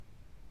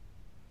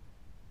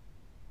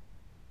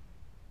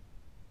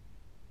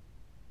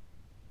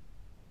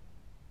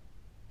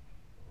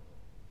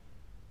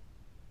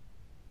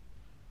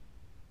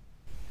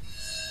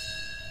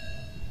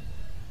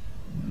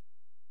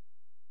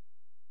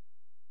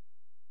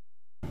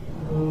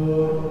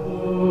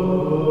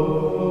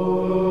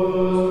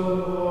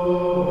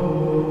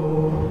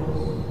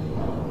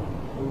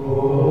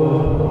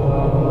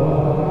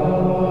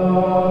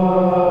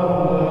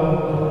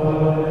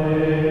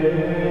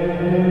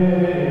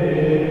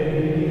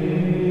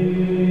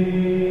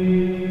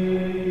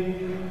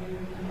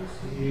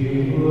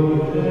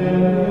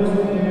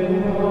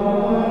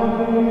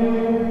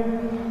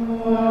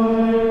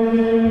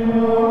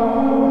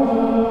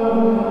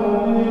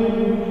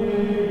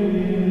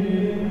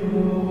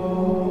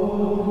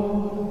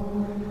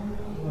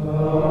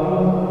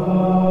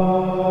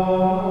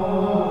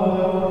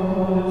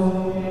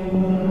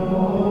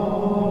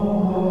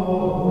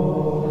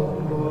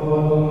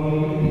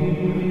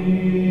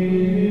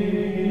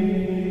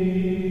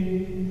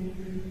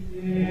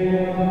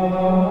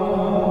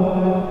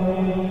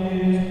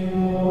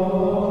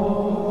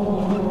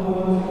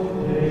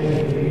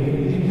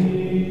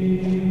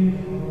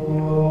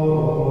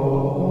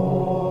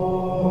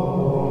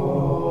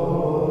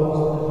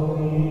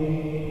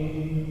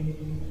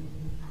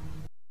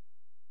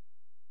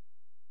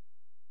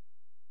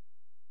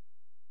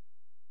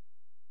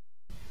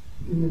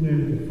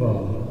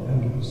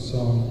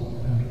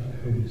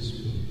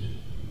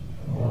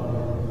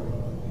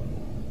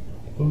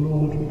The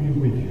Lord be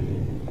with you.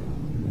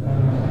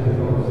 And with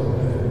also.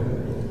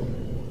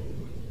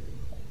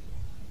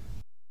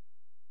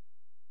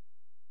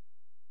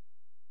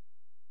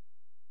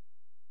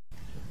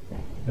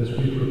 As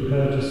we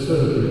prepare to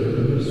celebrate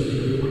the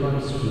mystery of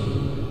Christ's blood,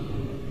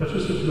 let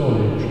us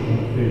acknowledge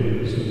our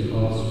failures and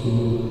ask the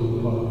Lord for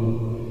pardon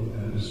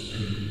and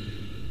strength.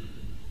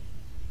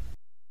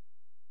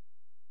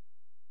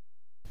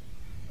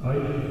 I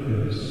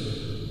confess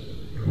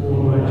to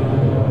Almighty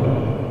God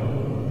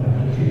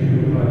and to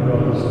you, my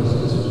brothers and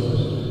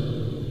sisters,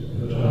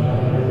 that I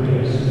have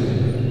greatly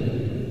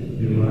sinned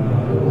in my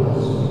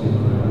thoughts and in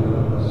my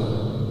words,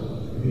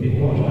 in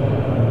what I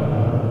have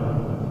done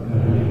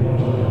and in what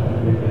I have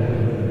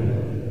withheld.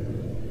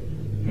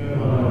 No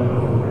my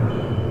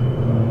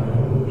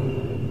fault,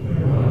 no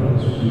mine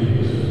is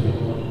grievous of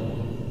God.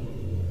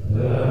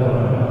 Therefore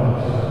I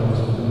ask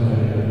Most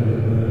Mary of the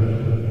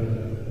Virgin,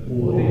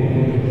 all the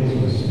angels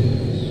and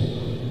saints,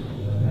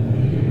 and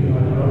you,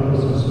 my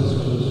brothers and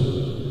sisters,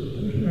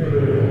 to pray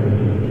for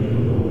me to the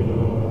Lord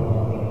our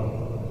God.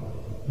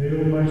 May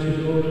Almighty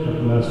God have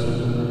mercy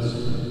on us,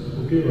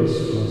 forgive us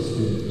our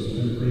sins,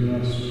 and bring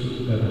us to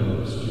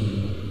everlasting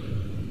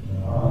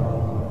life.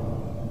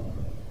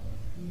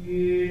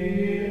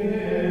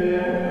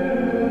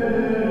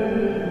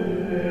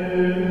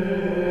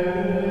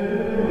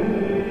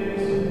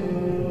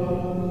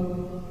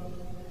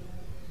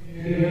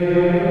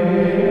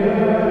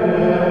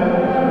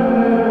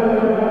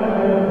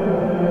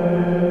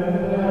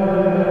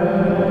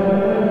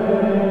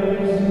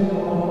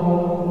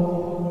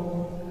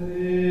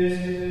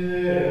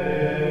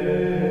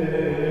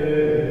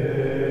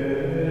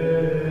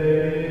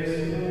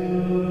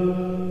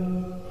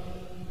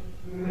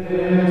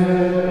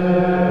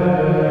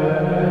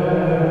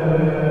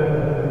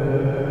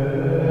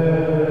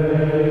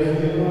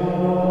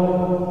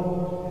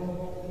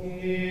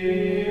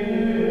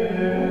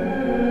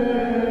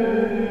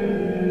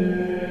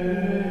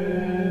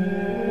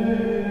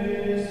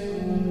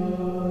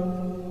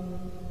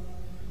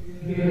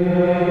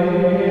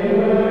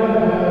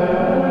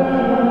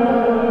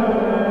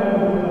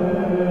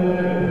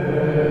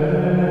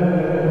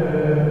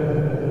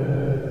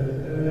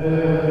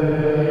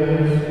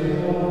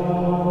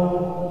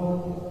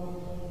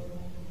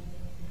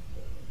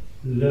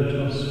 Let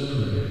us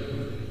pray.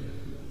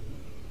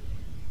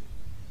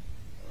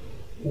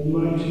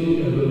 Almighty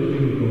and the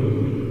living God,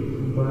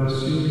 who by a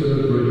singular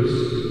grace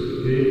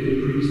gave the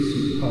priests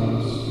and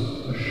pious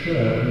a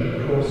share in the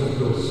cross of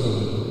your Son,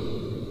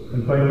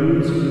 and by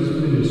means of his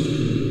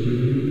ministry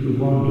renewed the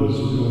wonders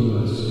of your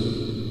mercy,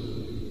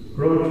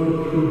 grant that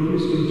through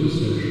his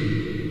intercession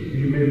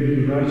we may be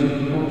united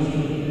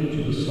constantly to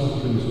the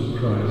sufferings of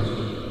Christ,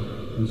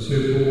 and so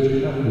brought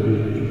happily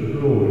to the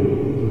glory of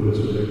the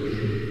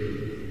resurrection.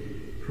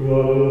 Through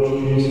our Lord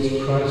Jesus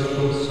Christ,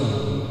 your Son,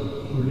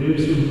 who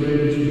lives and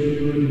reigns with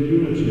you in the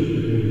unity of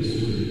the Holy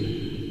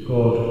Spirit,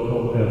 God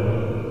for ever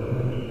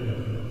and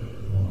ever.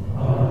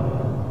 Amen.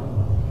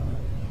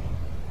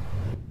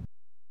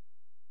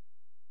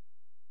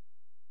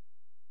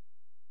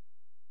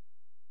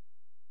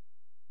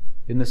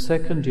 In the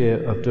 2nd year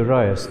of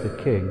Darius the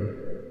king,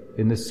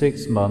 in the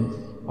 6th month,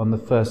 on the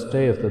 1st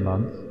day of the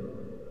month,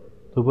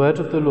 the word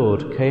of the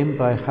Lord came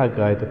by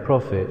Haggai the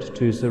prophet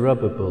to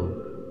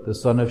Zerubbabel, the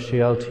son of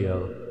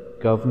Shealtiel,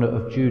 governor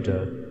of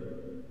Judah,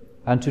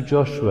 and to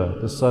Joshua,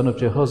 the son of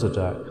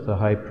Jehozadak, the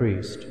high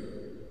priest.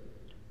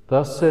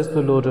 Thus says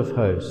the Lord of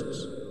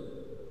hosts,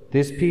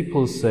 These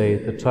people say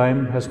the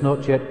time has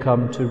not yet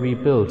come to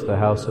rebuild the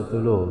house of the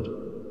Lord.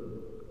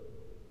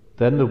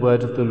 Then the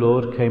word of the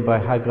Lord came by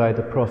Haggai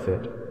the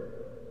prophet,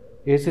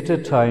 Is it a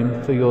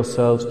time for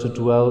yourselves to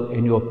dwell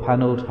in your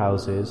panelled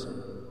houses,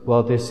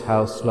 while this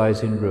house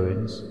lies in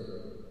ruins?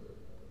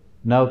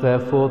 Now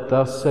therefore,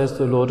 thus says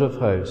the Lord of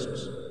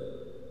hosts,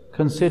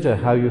 Consider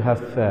how you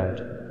have fared.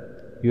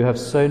 You have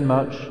sown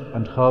much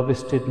and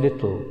harvested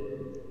little.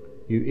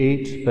 You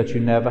eat, but you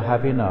never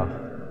have enough.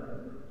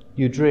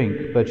 You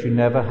drink, but you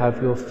never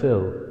have your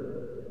fill.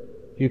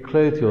 You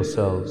clothe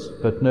yourselves,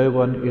 but no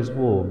one is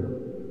warm.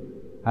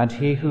 And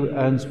he who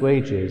earns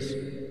wages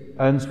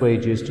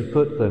to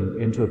put them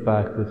into a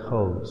bag with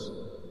holes.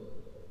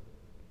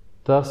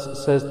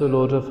 Thus says the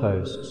Lord of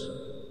hosts,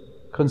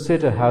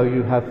 Consider how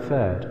you have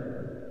fared.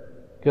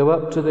 Go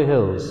up to the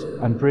hills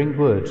and bring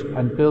wood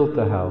and build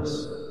the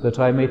house, that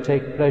I may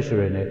take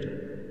pleasure in it,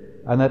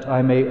 and that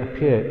I may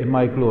appear in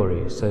my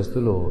glory, says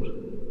the Lord.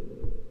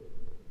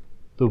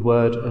 The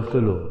word of the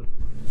Lord.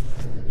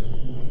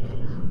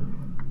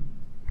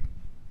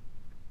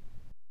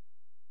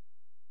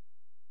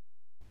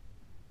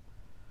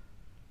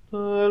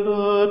 The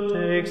Lord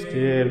takes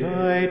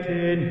delight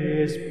in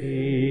his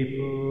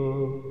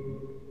people.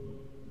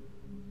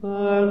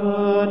 The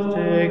Lord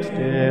takes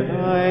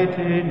delight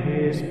in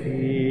his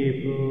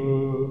people.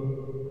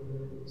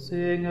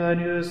 Sing a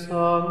new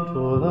song to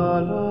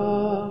the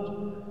Lord,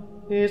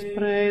 his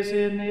praise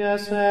in the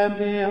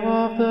assembly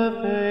of the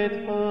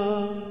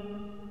faithful.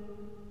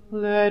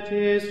 Let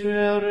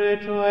Israel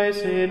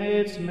rejoice in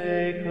its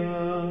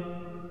Maker.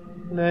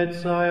 Let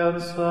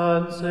Zion's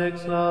sons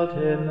exult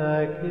in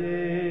their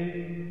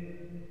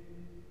King.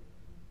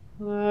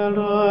 The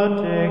Lord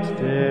takes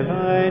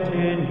delight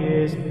in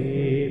his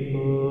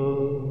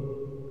people.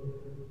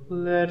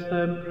 Let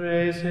them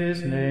praise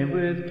his name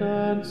with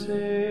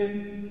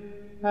dancing,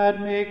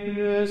 and make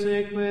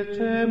music with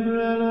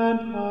timbrel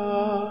and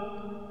harp.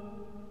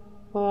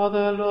 For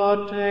the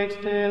Lord takes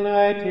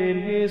delight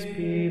in his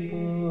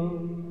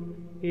people.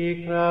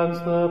 He crowns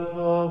the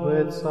poor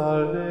with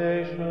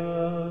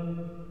salvation.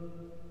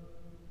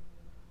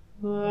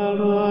 The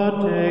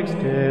Lord takes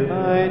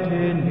delight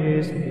in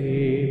his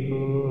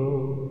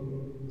people.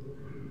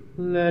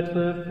 Let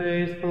the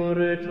faithful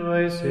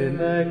rejoice in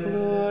their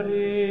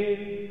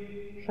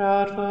glory.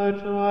 Shout for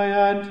joy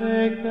and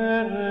take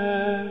their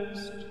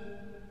rest.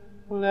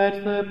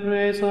 Let the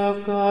praise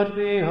of God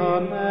be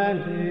on their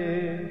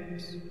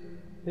lips.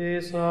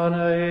 His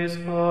honor is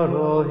for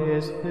all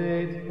his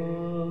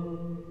faithful.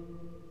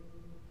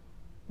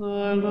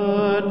 The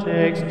Lord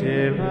takes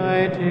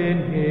delight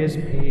in his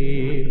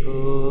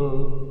people.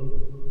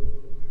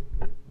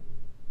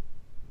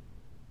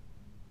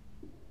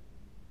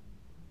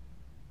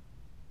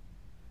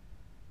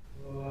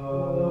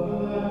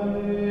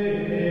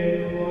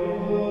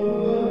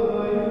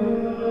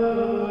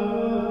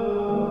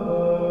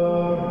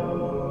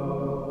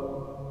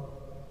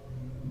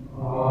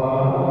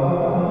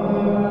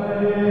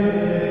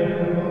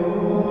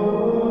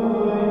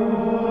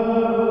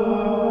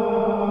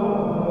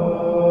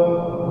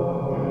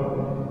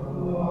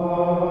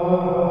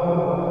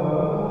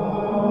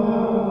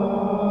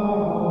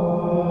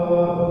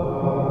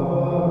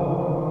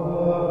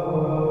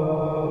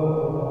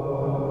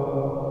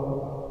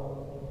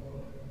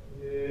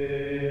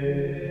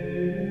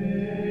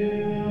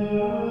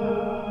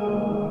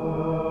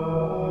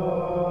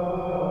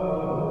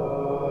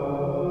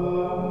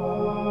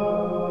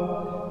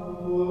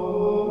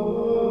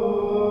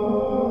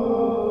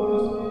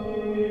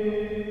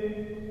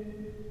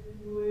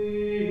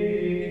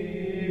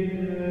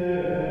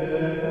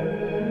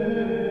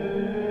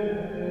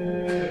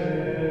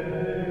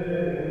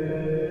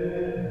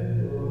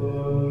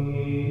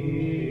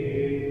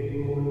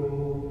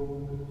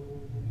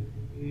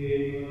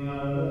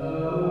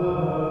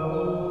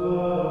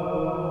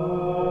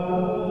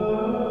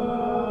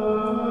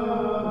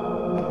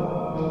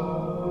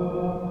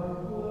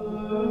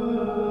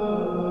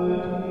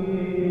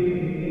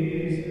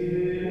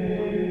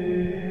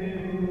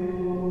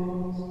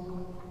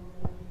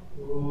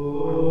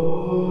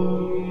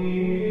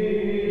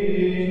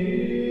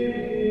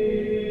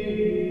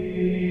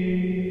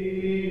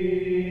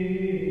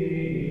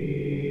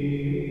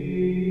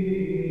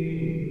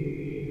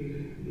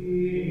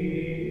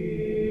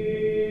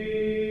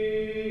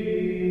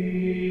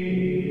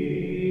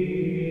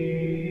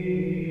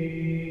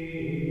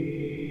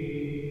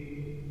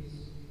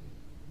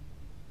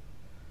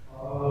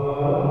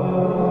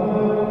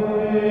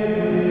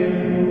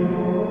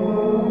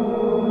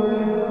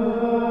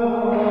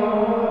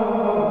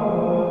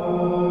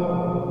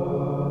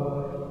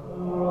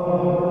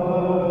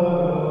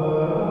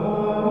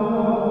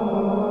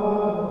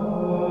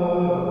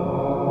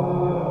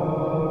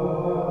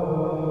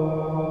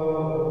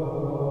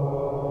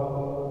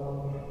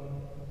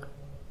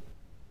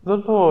 The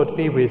Lord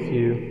be with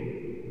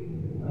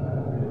you.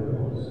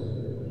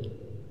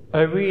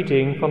 A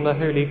reading from the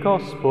Holy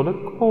Gospel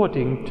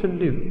according to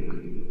Luke.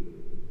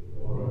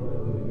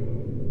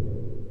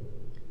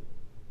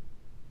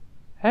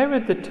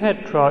 Herod the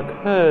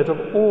Tetrarch heard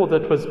of all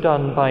that was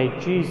done by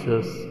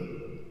Jesus,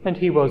 and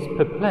he was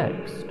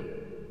perplexed,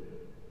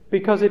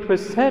 because it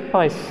was said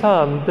by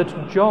some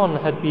that John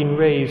had been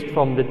raised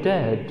from the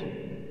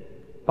dead,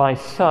 by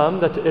some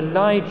that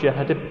Elijah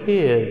had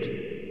appeared,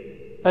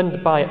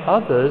 and by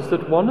others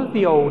that one of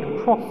the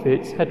old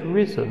prophets had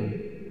risen.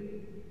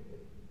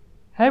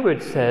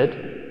 Herod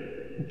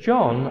said,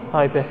 John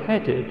I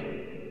beheaded,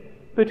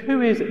 but who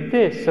is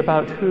this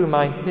about whom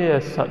I hear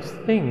such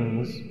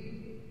things?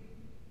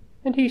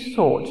 And he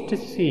sought to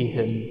see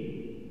him.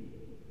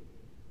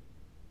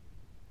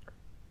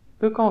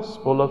 The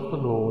Gospel of the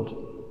Lord.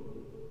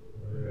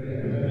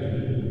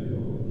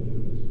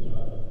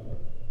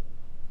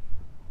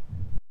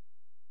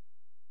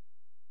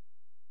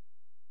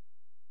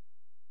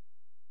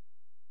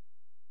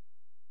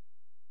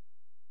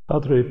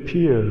 Padre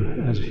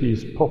Pio, as he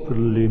is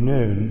popularly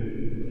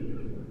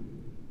known,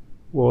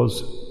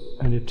 was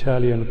an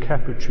Italian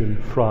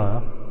Capuchin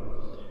friar,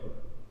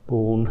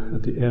 born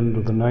at the end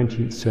of the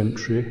 19th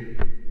century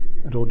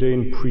and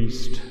ordained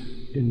priest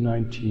in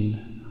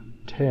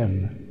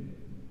 1910.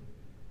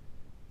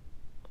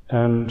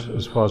 And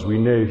as far as we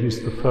know,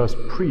 he's the first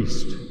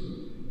priest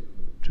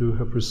to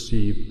have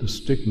received the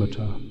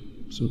stigmata,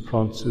 St.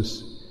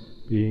 Francis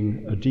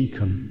being a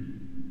deacon.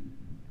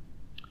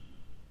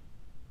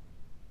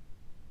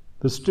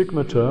 The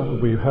stigmata,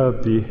 we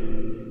heard the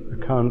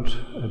account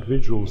at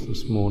vigils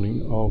this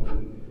morning of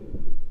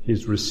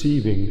his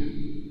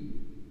receiving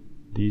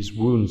these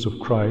wounds of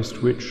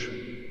Christ, which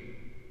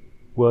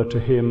were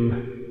to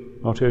him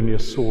not only a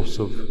source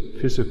of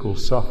physical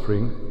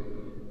suffering,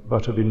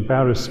 but of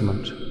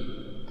embarrassment.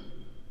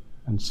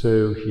 And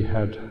so he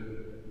had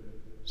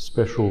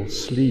special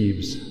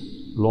sleeves,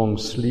 long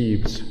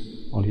sleeves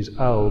on his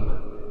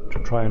alb to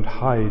try and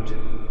hide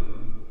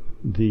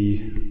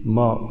the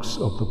marks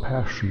of the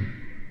Passion.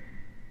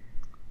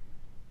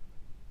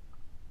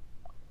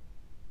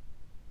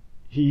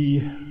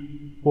 He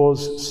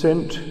was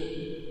sent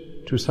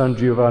to San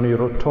Giovanni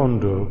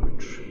Rotondo,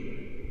 which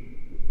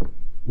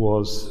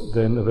was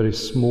then a very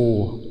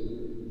small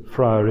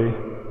friary,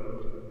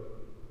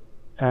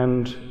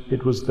 and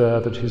it was there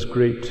that his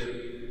great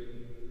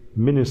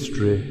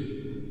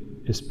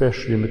ministry,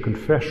 especially in the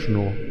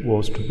confessional,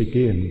 was to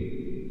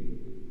begin.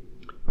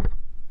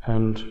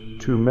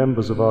 And two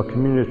members of our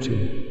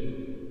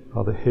community,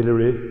 Father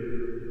Hilary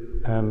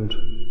and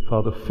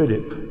Father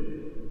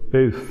Philip,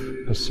 both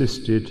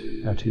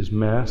assisted at his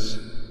Mass,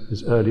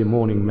 his early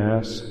morning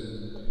Mass,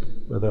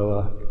 where there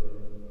were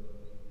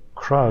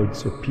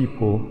crowds of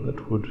people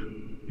that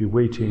would be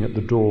waiting at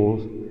the door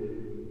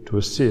to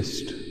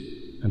assist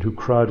and who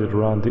crowded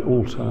around the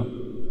altar.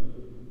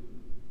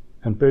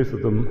 And both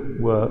of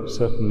them were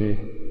certainly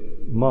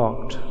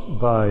marked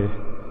by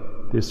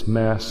this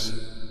Mass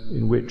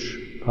in which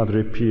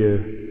Padre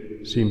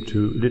Pio seemed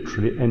to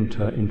literally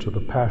enter into the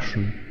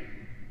Passion.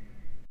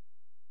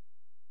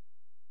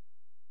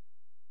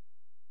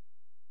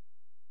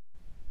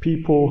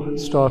 People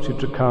started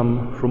to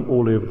come from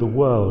all over the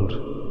world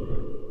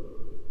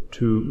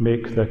to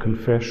make their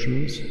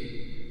confessions,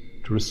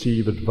 to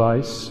receive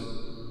advice,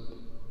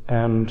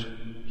 and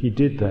he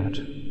did that.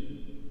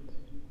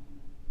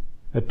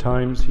 At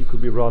times he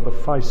could be rather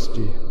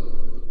feisty.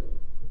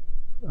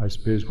 I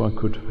suppose one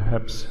could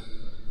perhaps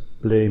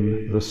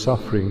blame the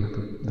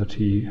suffering that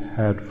he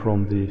had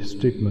from the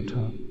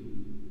stigmata.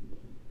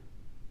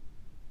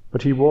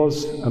 But he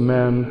was a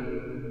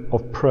man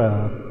of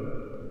prayer,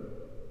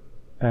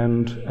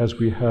 and as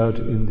we heard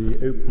in the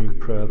opening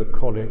prayer, the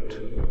collect,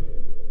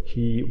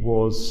 he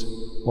was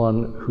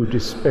one who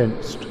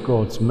dispensed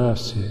God's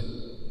mercy.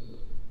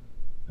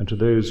 And to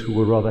those who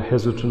were rather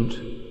hesitant,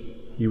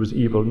 he was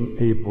even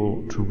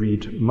able to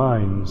read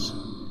minds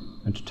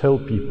and to tell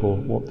people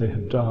what they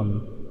had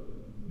done,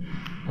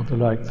 rather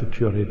like the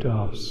Curé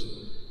d'Ars.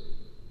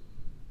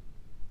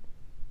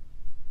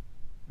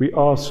 We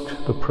ask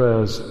the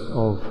prayers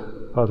of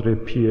Padre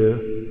Pio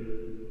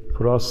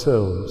for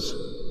ourselves,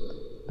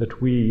 that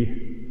we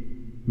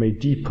may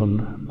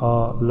deepen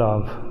our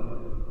love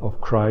of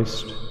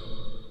Christ,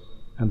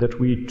 and that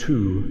we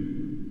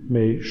too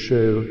may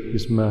show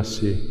his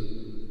mercy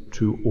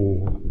to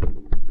all.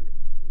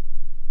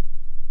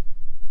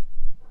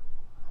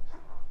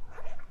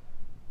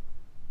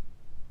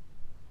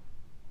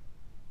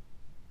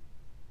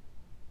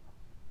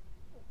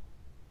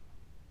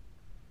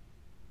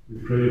 We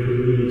pray for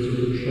the needs of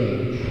the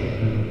Church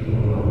and for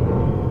our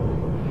world.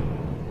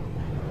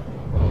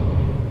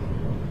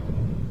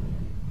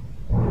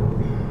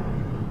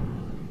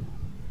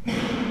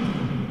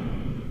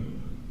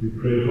 We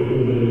pray for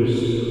all those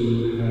who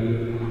have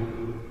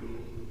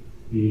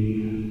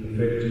been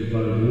affected by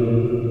war,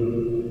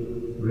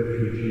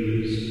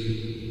 refugees,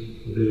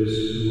 for those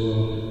who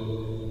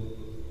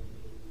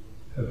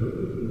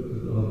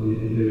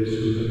those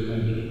who have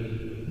had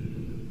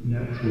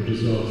natural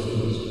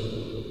disasters.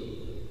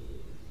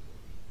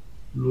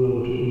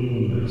 Lord, in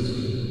your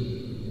mercy,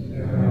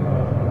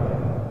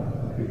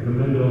 we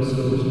commend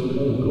ourselves and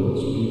all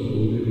God's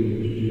people living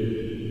today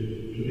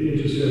to the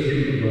intercession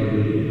of Our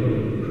Lady of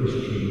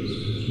Christians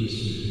as we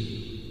sing.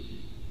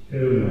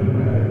 Hail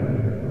Mary,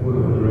 full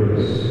of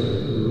grace,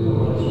 the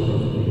Lord is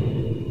with thee.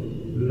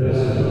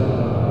 Blessed art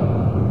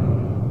thou,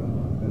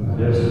 and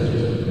blessed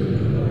is the fruit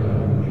of thy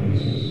womb,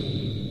 Jesus.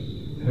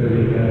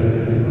 Holy Mary,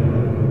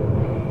 Mother of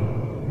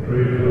God,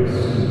 pray for us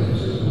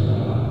sinners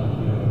now and at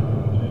the hour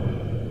of our death.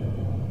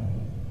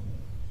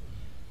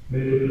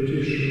 May the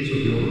petitions of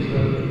your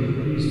Church be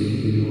pleasing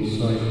in your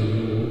sight, O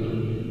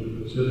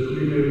Lord, so that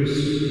we may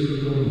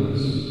receive from your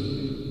mercy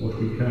what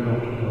we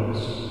cannot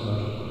ask out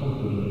of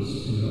confidence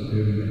in our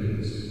own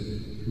merits,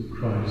 through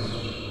Christ.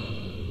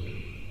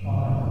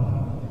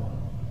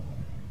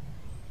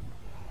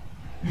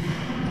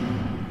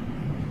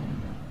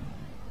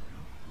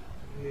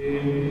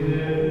 Amen.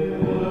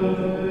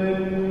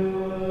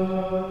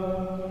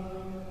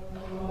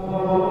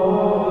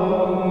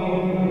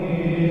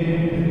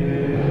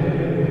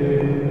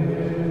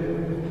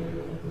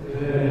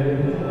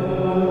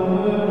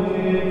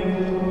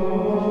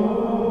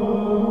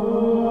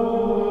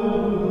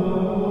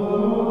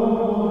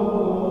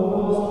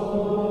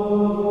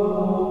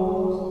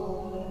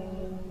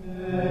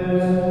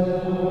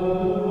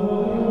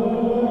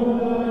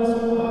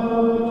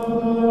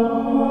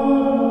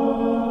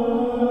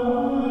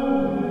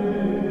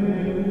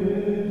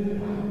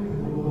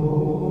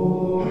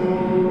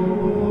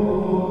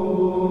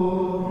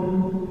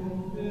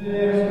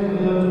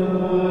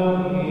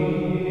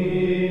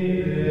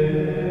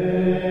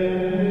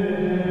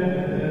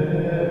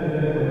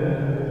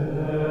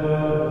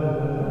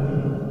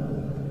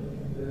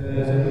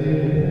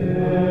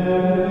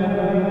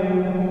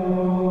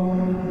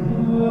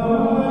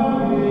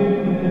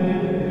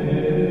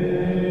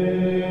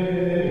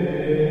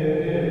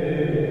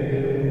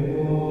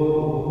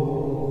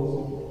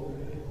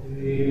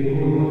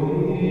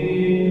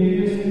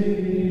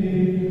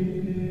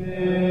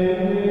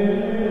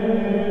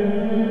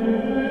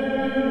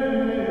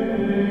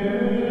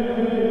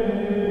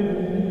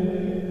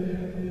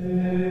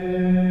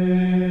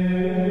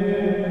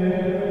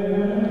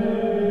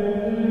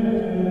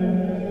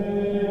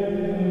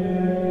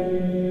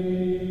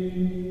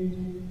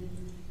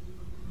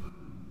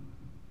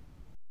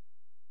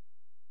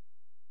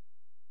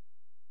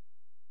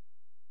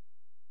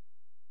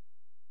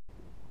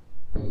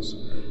 ours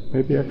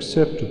may be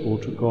acceptable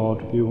to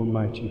God, the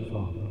Almighty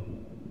Father.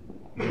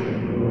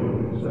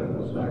 Accept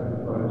the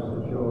sacrifice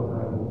at your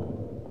hands,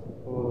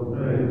 for the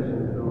praise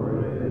and glory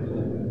of his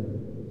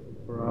name,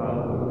 for our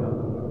good and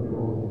of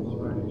your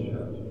Holy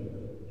Church.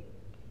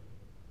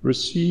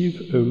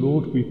 Receive, O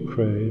Lord, we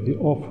pray, the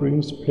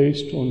offerings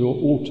placed on your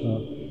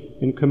altar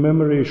in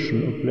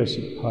commemoration of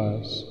Blessed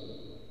Pius,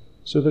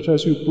 so that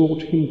as you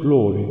brought him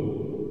glory,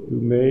 you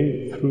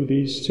may, through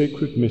these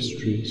sacred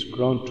mysteries,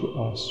 grant to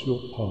us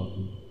your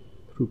pardon.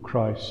 Through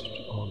Christ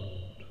our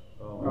Lord.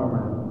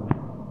 Amen.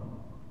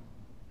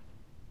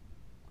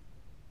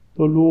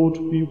 The Lord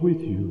be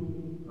with you.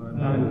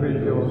 And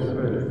with your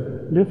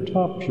spirit. Lift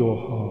up your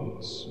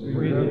hearts.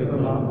 We lift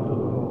them up to the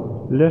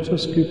Lord. Let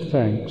us give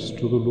thanks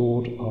to the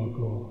Lord our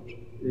God.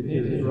 It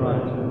is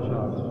right and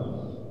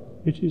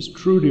just. It is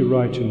truly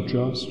right and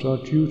just,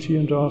 our duty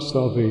and our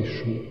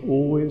salvation,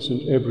 always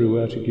and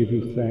everywhere to give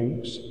you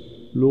thanks,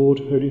 Lord,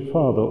 Holy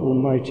Father,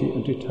 Almighty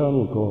and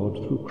eternal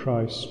God, through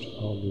Christ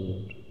our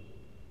Lord.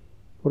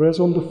 For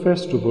as on the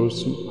festival of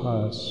St.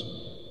 Pius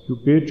you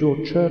bid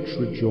your church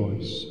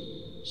rejoice,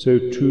 so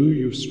too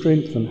you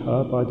strengthen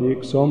her by the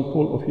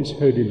example of his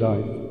holy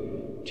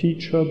life,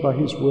 teach her by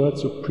his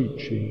words of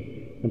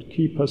preaching, and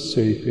keep her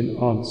safe in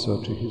answer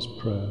to his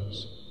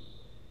prayers.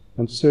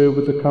 And so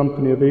with the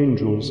company of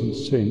angels and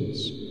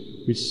saints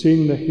we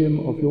sing the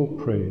hymn of your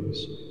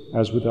praise,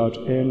 as without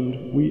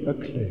end we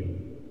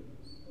acclaim.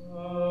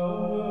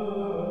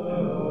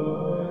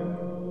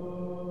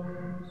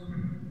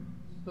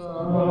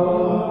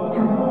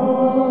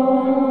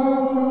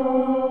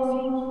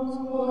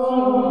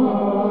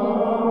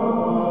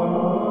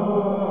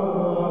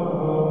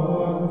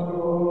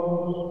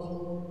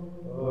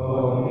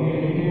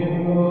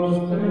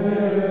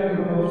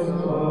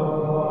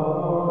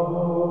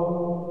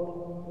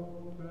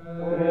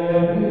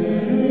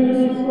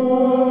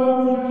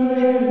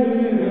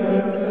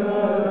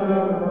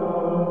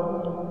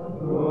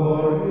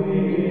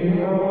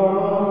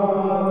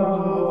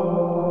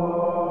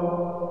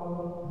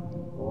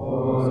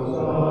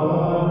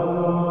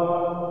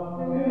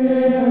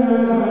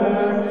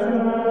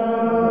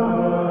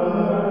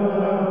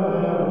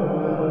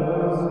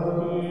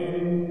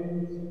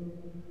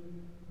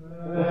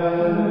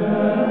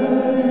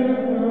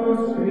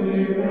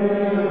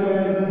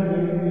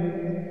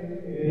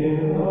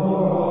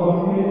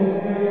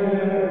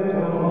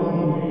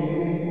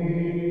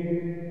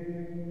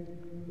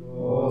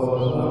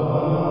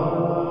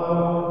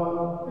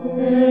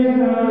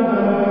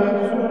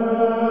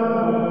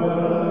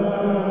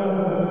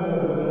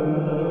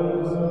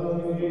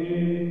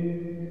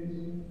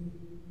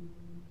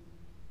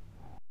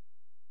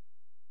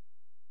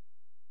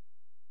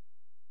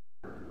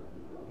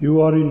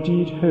 You are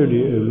indeed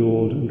holy, O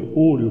Lord, and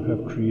all you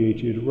have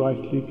created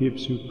rightly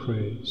gives you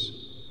praise.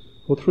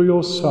 For through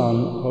your Son,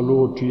 our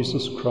Lord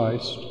Jesus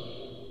Christ,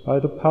 by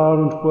the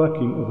power and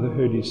working of the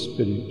Holy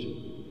Spirit,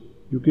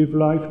 you give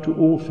life to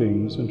all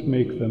things and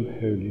make them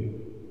holy.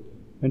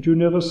 And you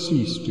never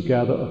cease to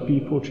gather a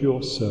people to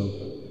yourself,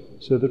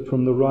 so that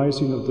from the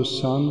rising of the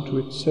sun to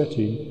its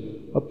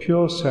setting, a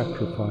pure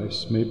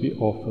sacrifice may be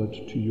offered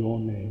to your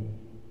name.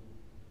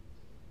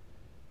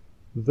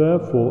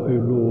 Therefore, O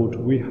Lord,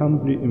 we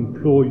humbly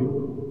implore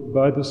you,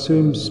 by the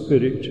same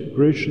Spirit,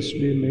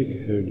 graciously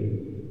make holy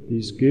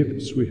these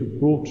gifts we have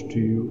brought to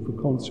you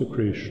for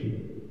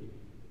consecration,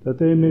 that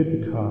they may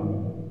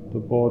become the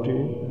body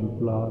and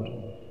blood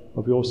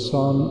of your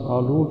Son,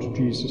 our Lord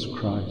Jesus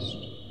Christ,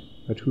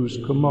 at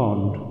whose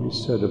command we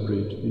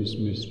celebrate these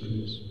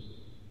mysteries.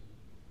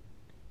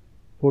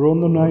 For on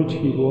the night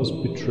he was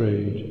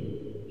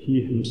betrayed,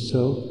 he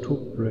himself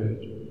took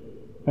bread,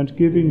 and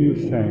giving you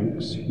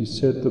thanks, he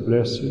said the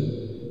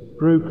blessing,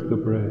 broke the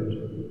bread,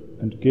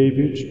 and gave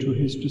it to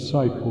his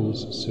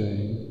disciples,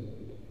 saying,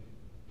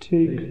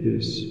 "Take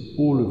this,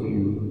 all of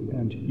you,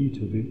 and eat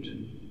of it,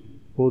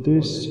 for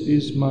this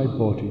is my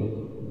body,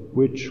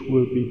 which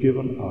will be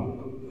given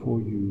up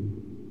for you."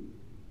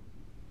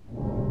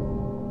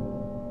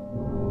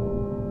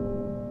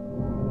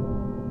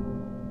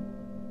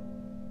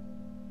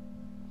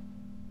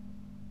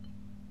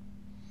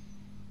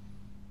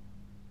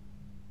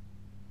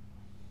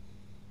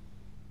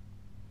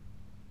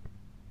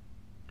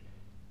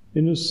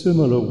 In a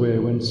similar way,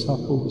 when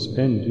supper was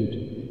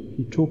ended,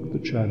 he took the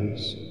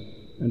chalice,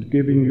 and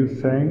giving you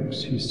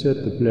thanks, he said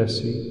the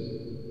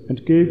blessing,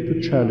 and gave the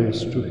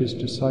chalice to his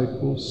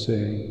disciples,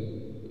 saying,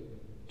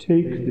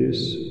 "Take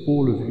this,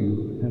 all of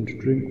you, and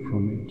drink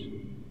from it,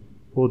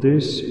 for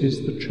this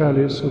is the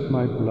chalice of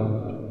my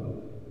blood,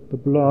 the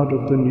blood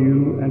of the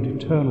new and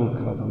eternal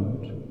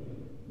covenant,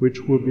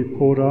 which will be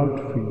poured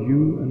out for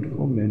you and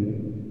for many,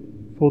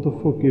 for the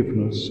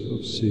forgiveness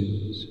of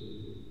sins.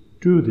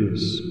 Do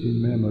this in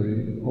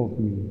memory of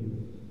me."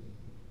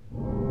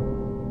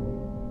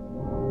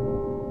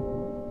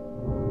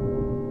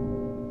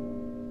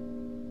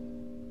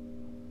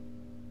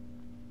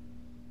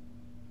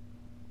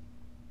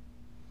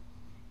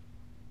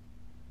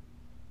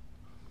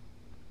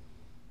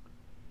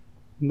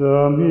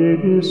 The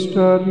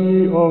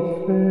mystery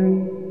of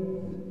faith.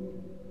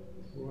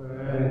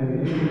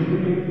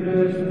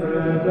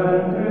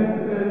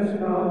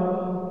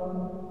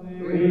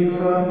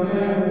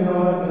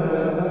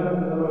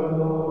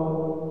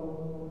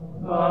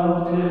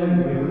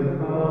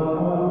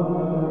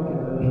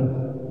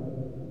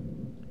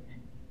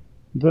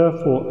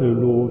 Therefore, O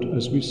Lord,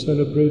 as we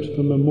celebrate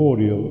the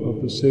memorial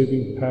of the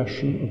saving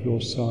passion of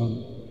your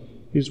Son,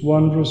 his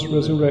wondrous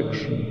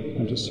resurrection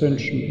and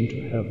ascension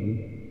into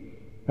heaven,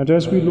 and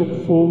as we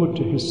look forward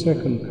to his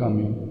second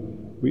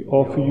coming, we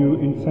offer you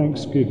in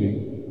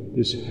thanksgiving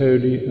this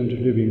holy and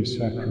living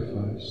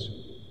sacrifice.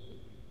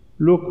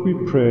 Look, we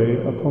pray,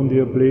 upon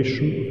the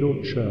oblation of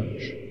your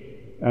Church,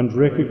 and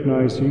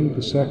recognizing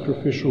the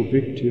sacrificial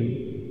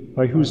victim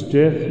by whose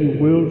death you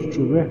willed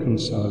to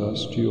reconcile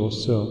us to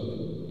yourself,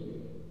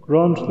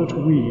 grant that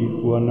we,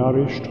 who are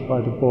nourished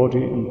by the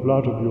body and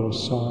blood of your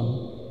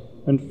Son,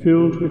 and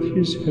filled with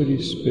his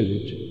Holy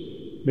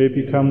Spirit, may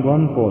become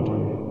one body,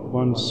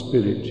 one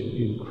spirit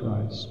in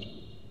Christ.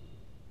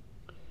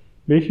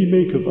 May he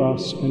make of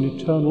us an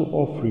eternal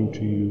offering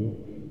to you,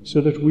 so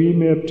that we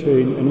may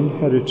obtain an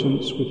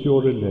inheritance with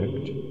your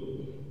elect,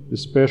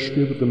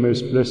 especially with the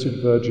most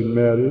blessed Virgin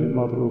Mary,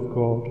 Mother of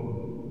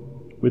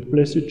God, with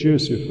blessed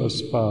Joseph, her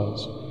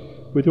spouse,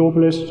 with your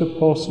blessed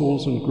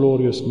apostles and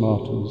glorious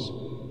martyrs,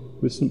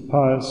 with St.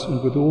 Pius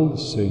and with all the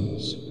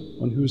saints,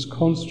 on whose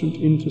constant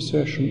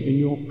intercession in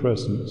your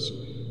presence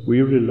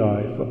we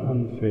rely for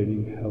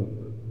unfailing help.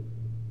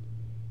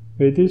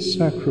 May this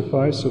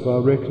sacrifice of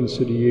our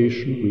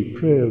reconciliation, we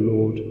pray, O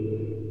Lord,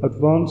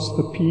 advance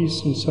the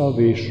peace and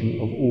salvation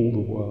of all the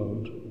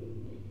world.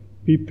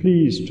 Be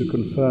pleased to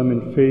confirm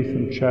in faith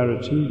and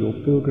charity your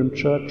pilgrim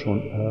church on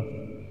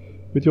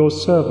earth, with your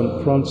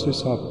servant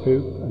Francis our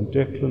Pope and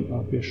Declan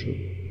our Bishop,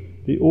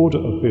 the order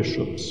of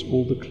bishops,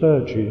 all the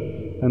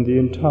clergy, and the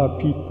entire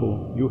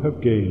people you have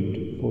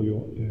gained for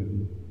your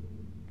own.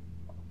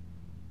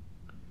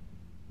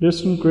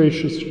 Listen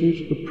graciously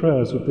to the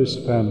prayers of this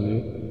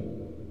family,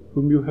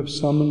 whom you have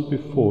summoned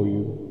before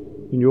you.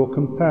 In your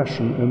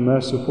compassion, O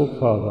merciful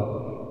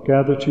Father,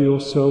 gather to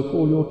yourself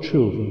all your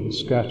children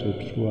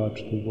scattered throughout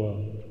the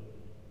world.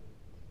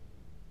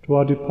 To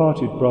our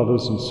departed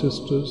brothers and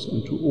sisters,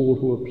 and to all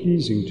who are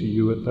pleasing to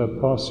you at their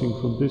passing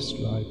from this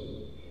life,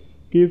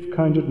 give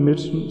kind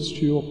admittance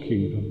to your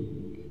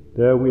kingdom.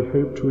 There we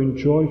hope to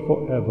enjoy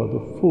forever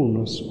the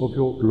fullness of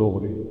your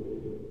glory,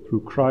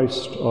 through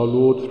Christ our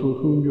Lord, through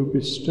whom you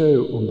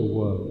bestow on the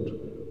world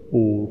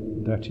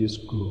all that is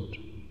good.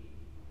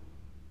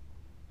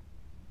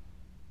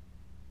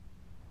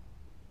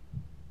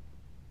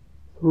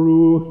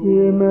 Through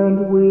him and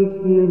with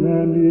him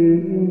and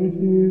in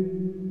him,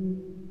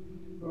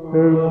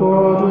 O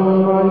God,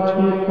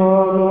 Almighty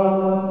Father,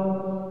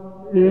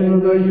 in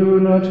the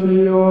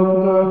unity of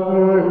the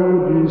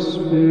Holy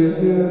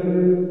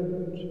Spirit,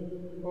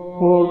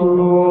 all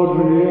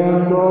glory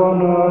and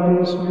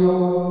honor is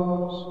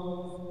yours,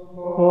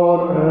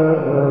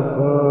 forever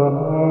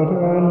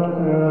and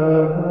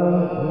ever.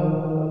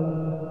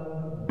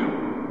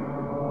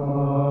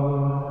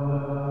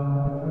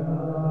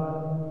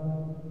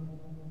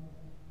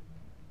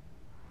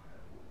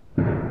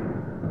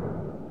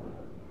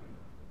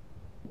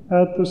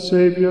 At the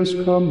Saviour's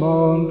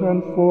command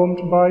and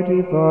formed by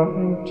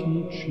divine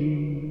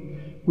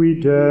teaching,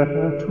 we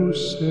dare to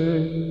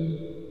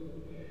say,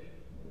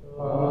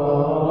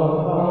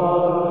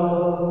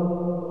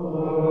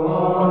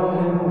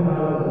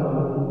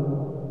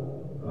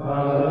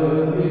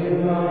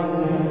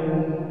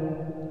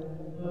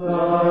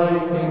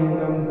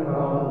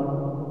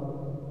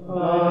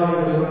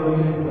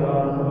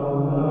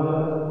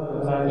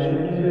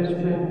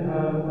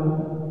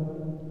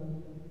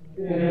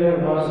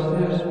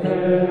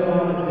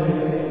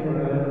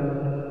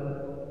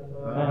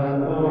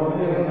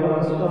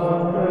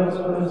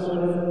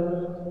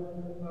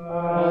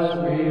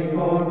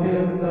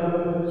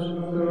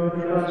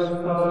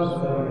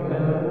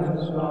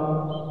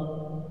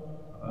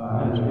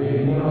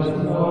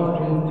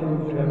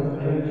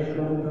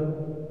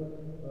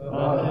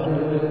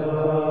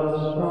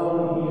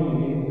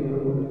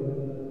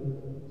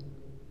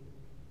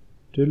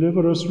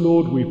 Deliver us,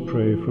 Lord, we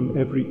pray, from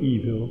every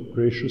evil.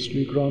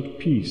 Graciously grant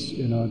peace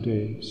in our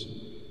days,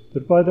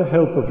 that by the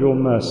help of your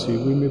mercy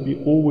we may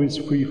be always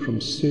free from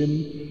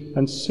sin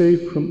and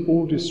safe from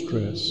all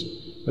distress,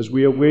 as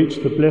we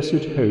await the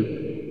blessed hope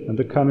and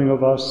the coming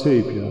of our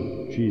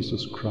Saviour,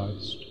 Jesus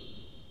Christ.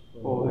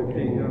 For the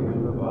kingdom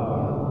and the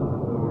power and the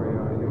glory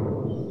are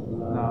yours,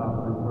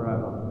 now and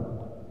forever.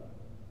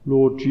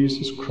 Lord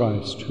Jesus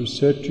Christ, who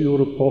said to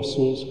your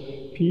apostles,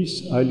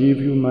 "Peace I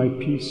leave you, my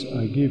peace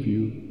I give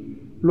you,"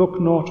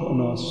 look not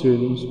on our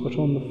sins, but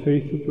on the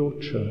faith of your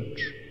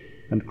Church,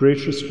 and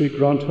graciously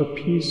grant her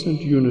peace and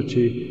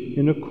unity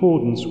in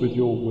accordance with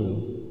your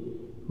will,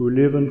 who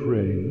live and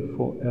reign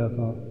for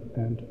ever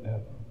and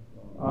ever.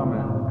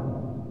 Amen.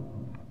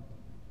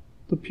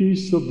 The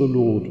peace of the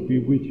Lord be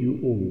with you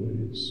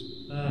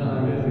always.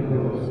 And with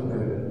your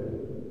spirit.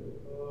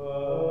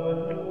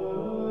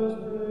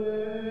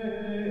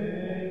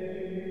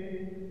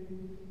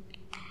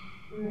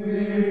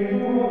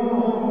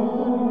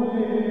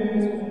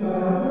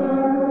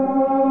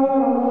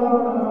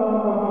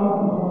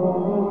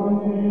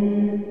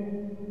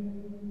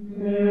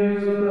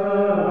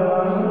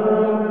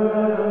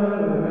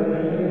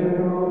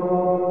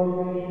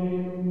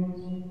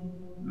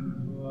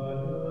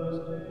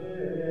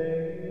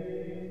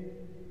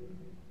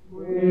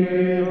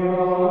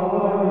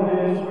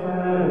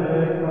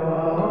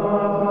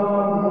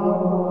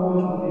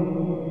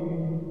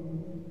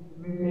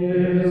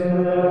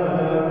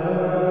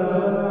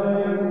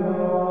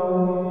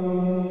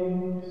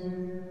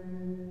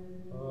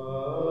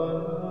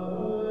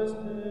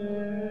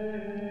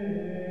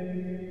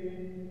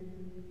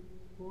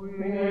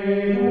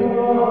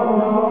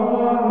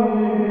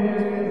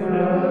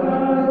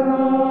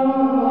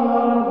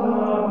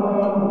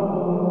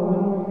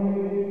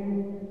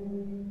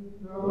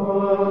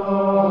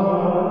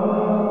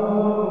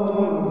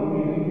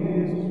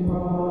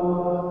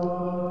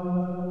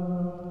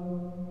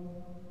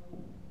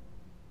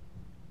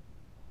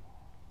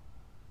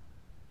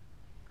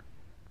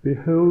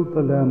 Behold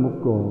the Lamb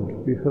of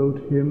God, behold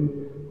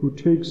him who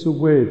takes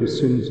away the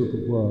sins of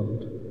the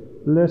world.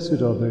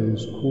 Blessed are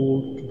those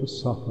called to the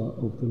supper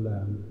of the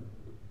Lamb.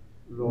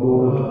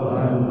 Lord,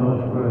 I am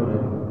not worthy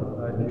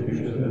that you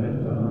should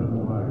enter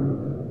under my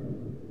roof,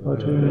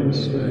 but only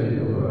say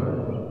a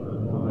word,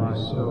 and my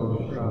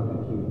soul shall be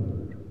healed.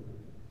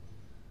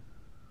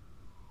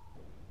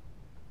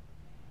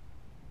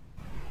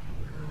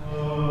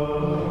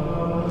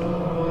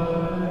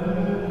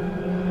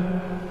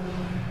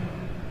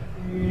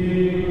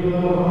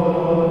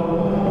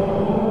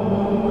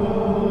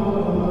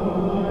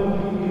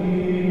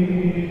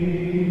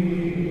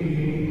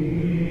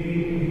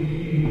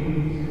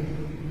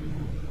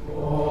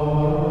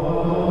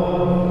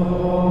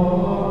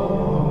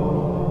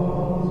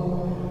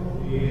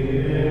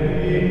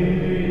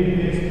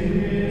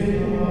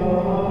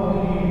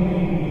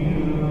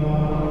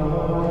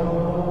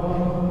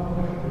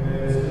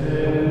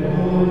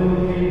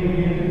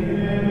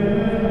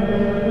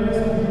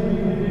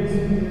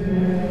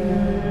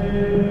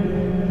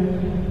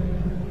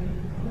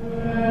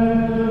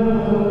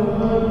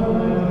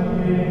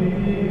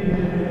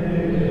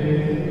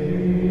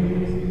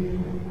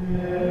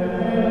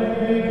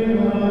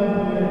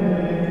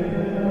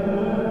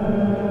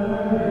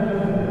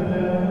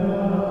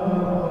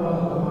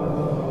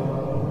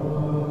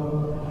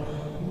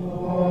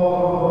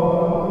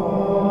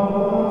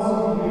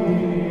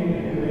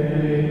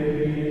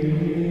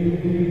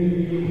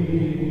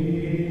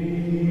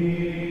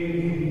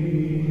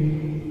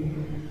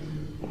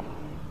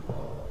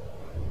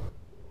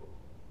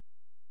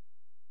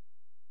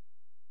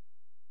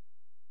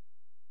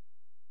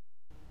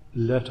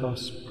 Let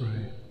us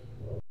pray.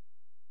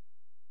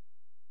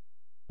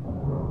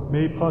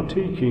 May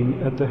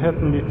partaking at the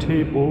heavenly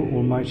table,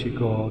 Almighty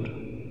God,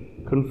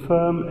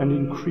 confirm and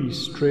increase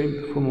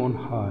strength from on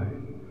high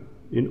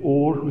in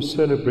all who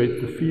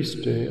celebrate the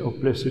feast day of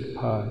Blessed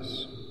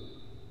Pius,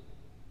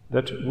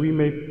 that we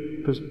may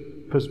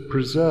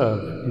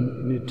preserve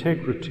in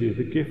integrity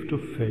the gift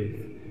of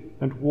faith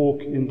and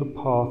walk in the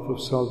path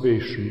of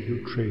salvation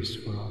you trace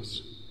for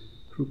us,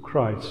 through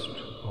Christ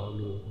our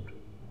Lord.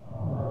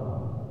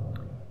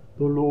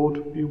 The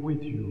Lord be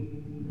with you.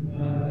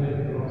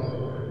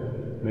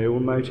 May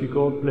Almighty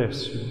God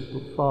bless you,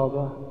 the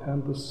Father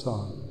and the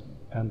Son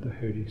and the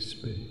Holy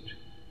Spirit.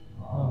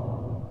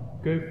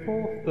 Go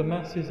forth, the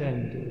Mass is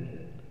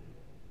ended.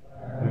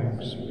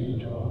 Thanks be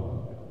to God.